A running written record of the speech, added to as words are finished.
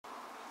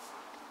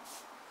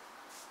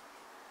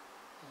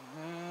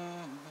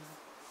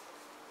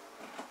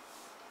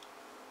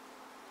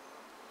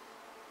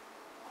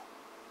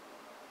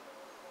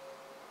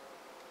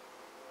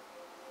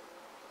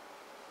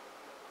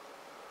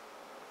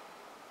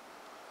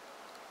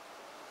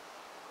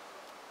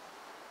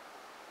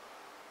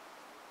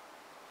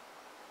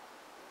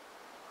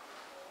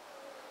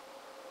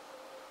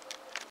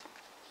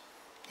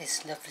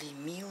This lovely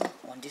meal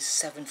on this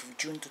 7th of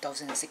June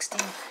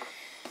 2016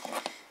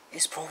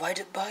 is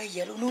provided by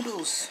Yellow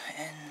Noodles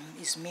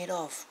and is made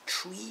of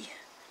 3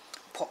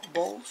 pork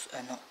balls.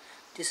 No,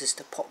 this is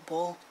the pork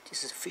ball,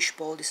 this is fish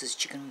ball, this is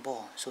chicken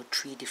ball, so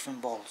 3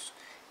 different balls.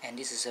 And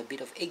this is a bit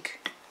of egg,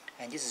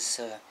 and this is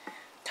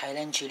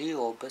Thailand chili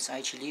or bird's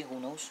eye chili, who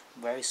knows,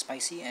 very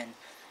spicy. And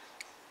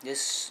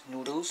this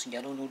noodles,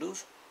 yellow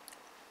noodles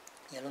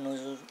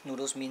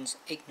means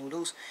egg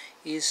noodles,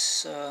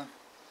 is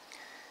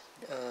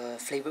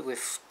flavored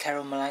with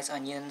caramelized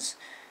onions,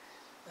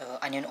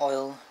 onion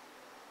oil,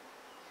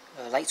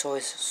 light soy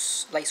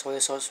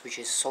sauce, which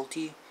is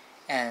salty,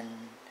 and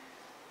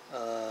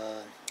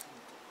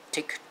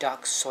thick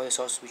dark soy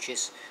sauce, which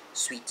is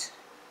sweet.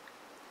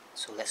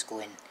 So let's go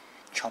and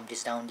chomp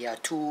this down. There are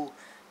two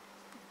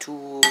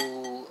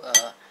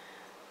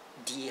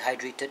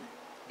dehydrated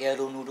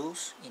yellow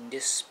noodles in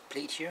this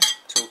plate here,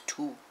 so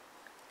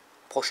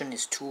portion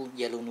is 2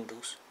 yellow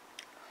noodles.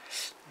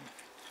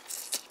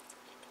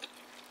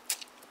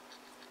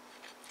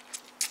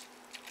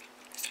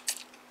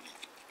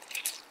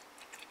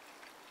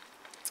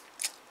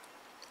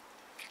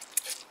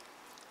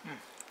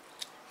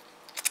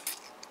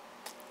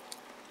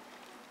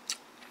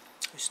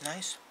 It's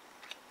nice,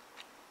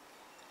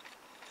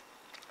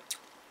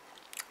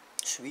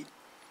 sweet,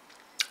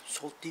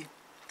 salty,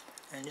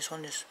 and this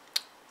one is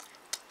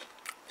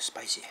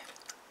spicy.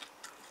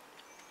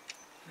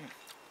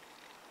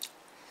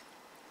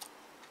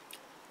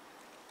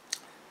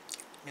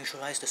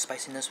 Neutralize the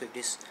spiciness with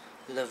this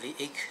lovely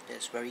egg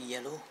that's very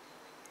yellow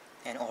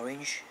and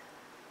orange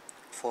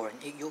for an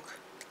egg yolk.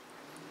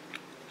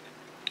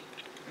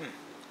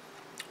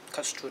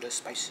 Cuts through the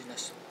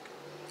spiciness.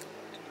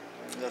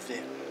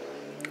 Lovely.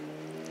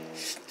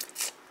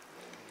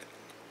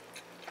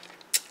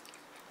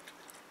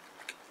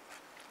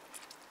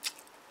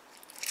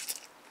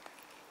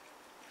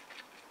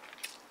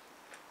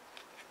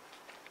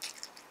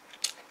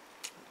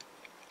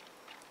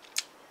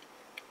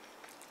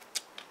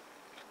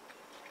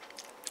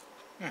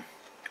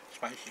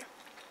 Spicy.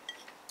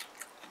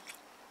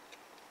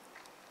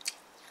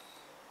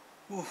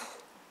 Ooh.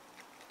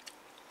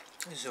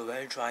 This is a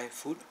very dry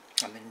food,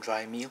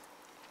 dry meal.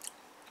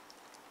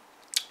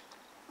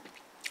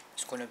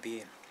 It's gonna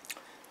be,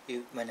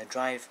 when a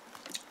dry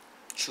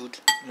chewed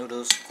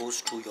noodles goes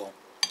through your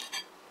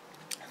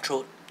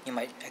throat, you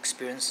might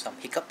experience some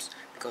hiccups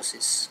because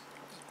it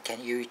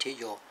can irritate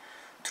your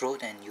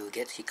throat and you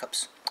get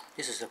hiccups.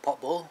 This is a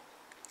pork ball,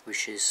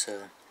 which is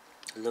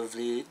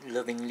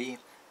lovingly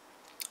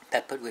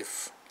peppered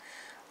with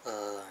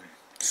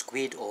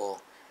squid,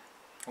 or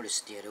what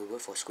is the other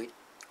word for squid?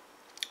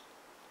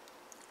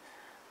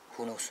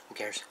 Who knows? Who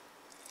cares?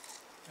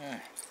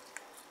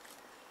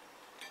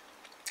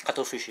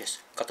 Cuttlefish, yes.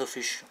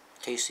 Cuttlefish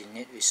taste in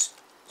it is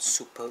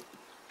superb.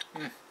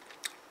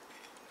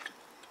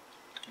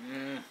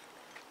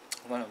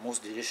 One of the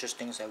most delicious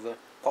things ever.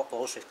 Pork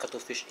balls with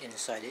cuttlefish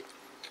inside it.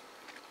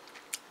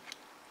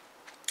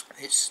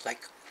 It's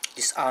like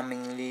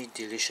disarmingly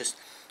delicious.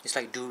 It's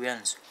like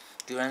durians.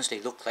 Durians, they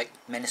look like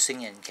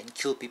menacing and can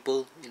kill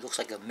people. It looks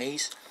like a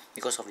mace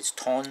because of its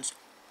thorns.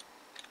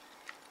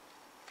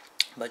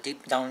 But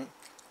deep down,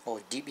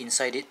 or deep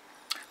inside it,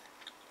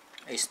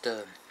 is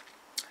the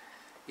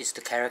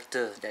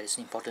character that is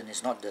important.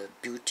 It's not the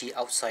beauty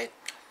outside.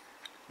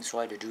 That's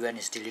why the durian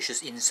is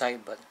delicious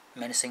inside but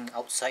menacing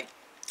outside.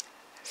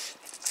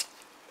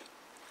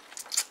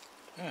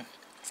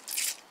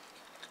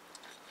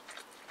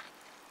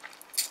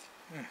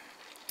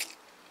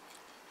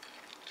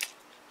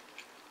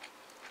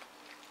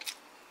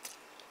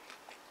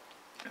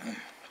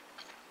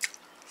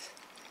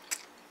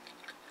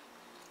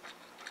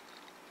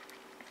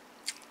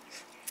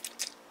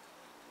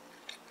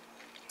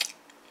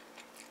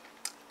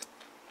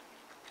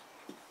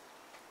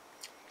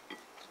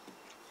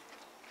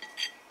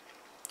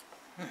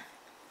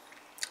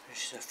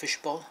 This is a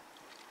fish ball.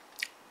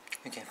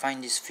 You can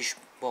find these fish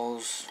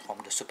balls from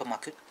the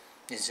supermarket.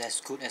 It's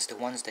as good as the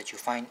ones that you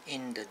find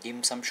in the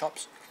dim sum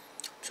shops.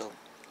 So,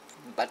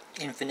 but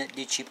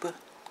infinitely cheaper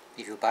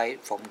if you buy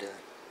it from the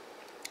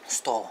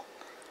store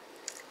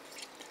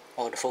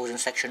or the frozen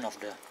section of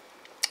the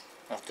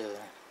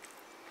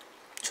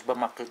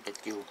supermarket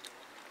that you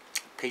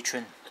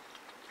patron.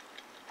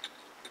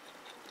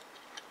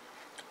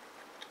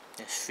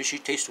 There's fishy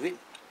taste to it,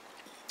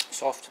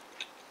 soft,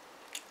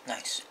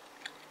 nice.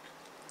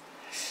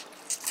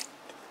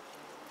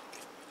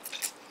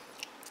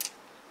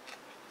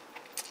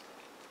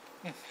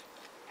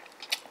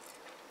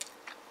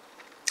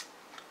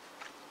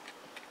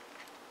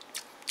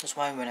 That's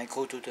why when I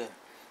go to the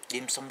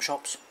dim sum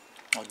shops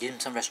or dim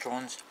sum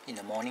restaurants in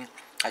the morning,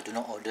 I do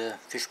not order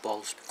fish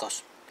balls,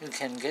 because you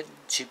can get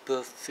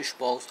cheaper fish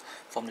balls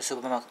from the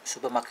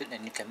supermarket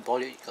and you can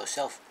boil it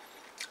yourself.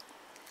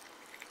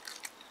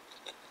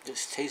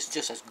 This tastes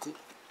just as good.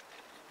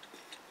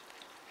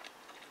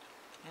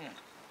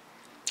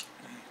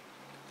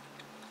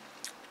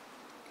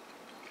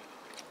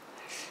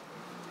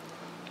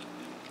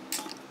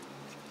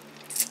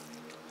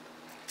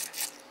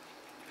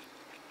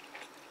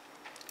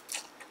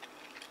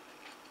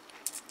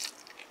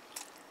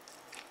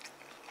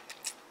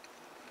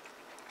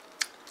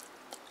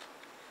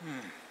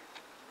 And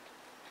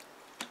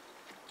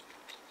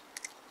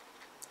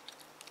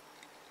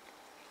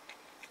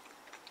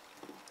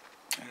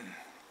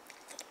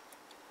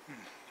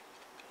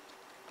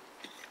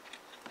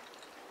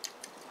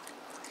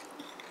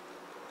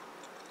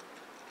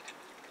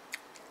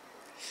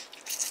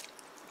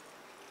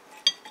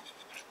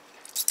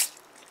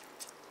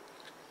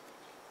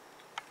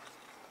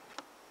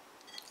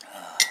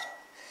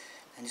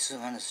this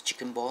one is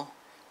chicken ball.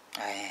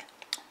 I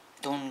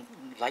don't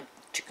like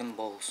chicken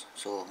balls,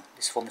 so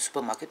it's from the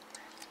supermarket.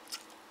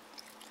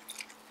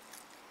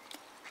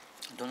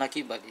 I don't like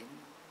it, but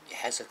it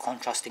has a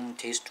contrasting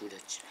taste to the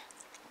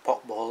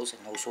pork balls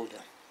and also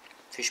the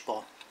fish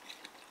ball.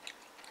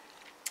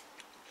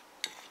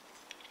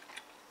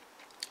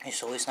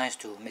 It's always nice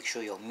to make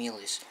sure your meal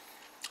is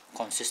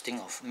consisting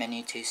of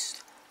many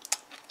tastes.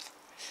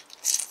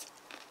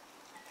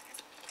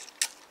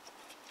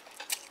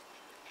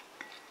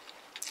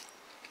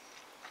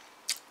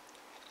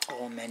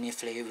 Or many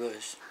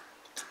flavors.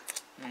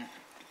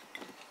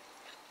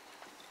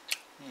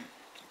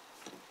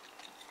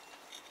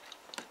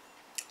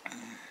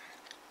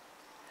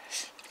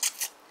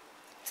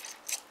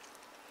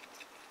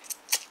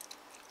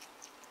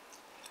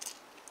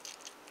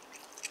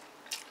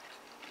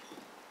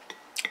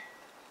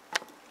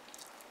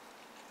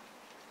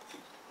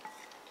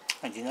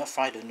 I did not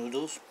fry the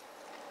noodles.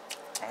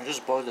 I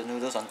just boiled the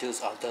noodles until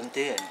it's al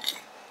dente and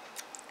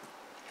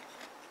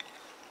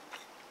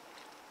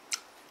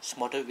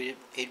smothered it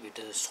with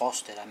the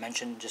sauce that I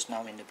mentioned just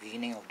now in the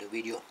beginning of the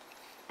video.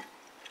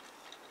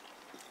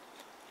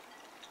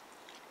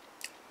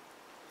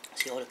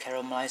 See all the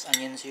caramelized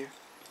onions here?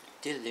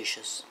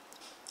 Delicious.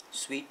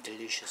 Sweet,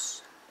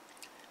 delicious.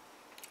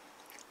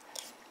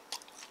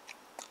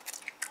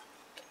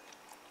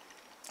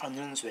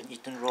 Onions when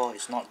eaten raw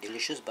is not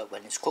delicious, but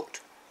when it's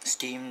cooked,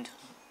 steamed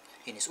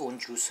in its own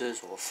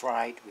juices or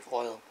fried with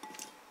oil,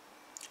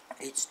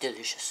 it's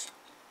delicious.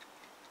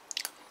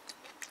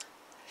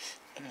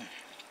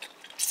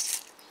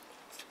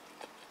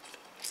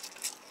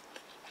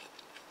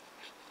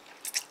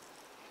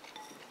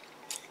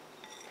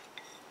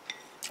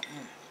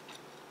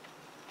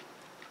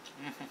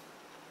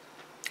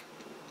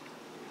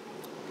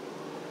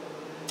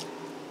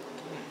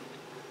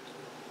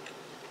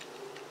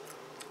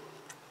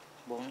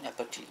 Bon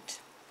appetit.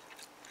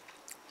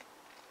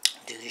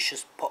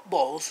 Delicious pot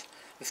balls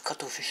with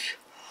cuttlefish.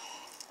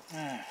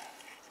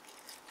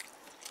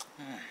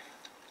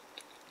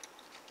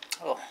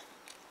 Oh,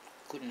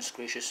 goodness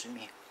gracious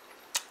me.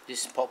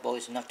 This pot ball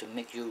is enough to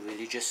make you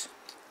religious.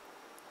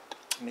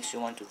 It makes you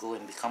want to go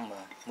and become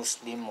a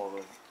Muslim or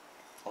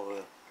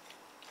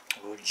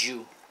a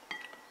Jew.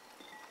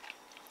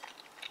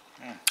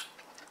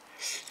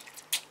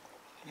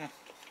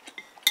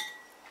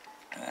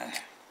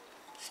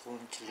 So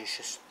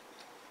delicious.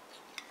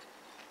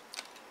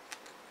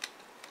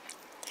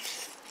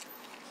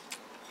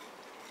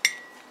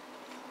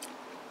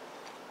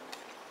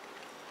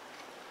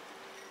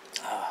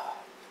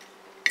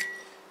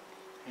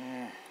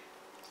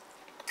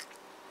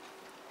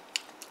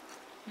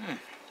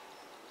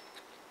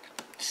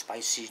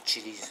 Spicy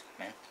chilies,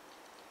 man.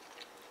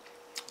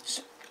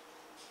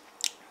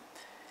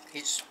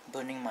 It's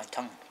burning my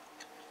tongue.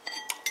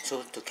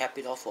 So to cap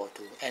it off or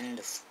to end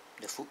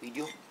the food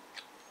video,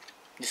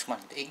 this one,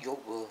 the egg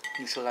yolk will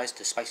neutralize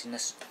the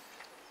spiciness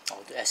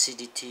or the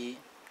acidity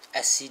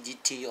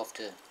of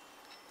the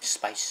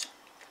spice.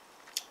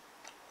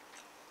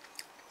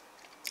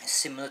 It's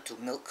similar to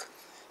milk,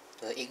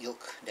 the egg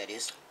yolk that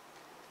is.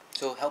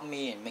 So help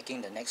me in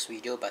making the next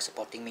video by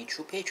supporting me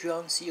through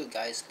Patreon. See you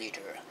guys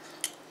later.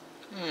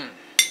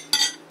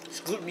 It's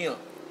a good meal.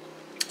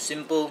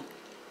 Simple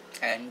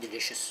and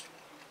delicious.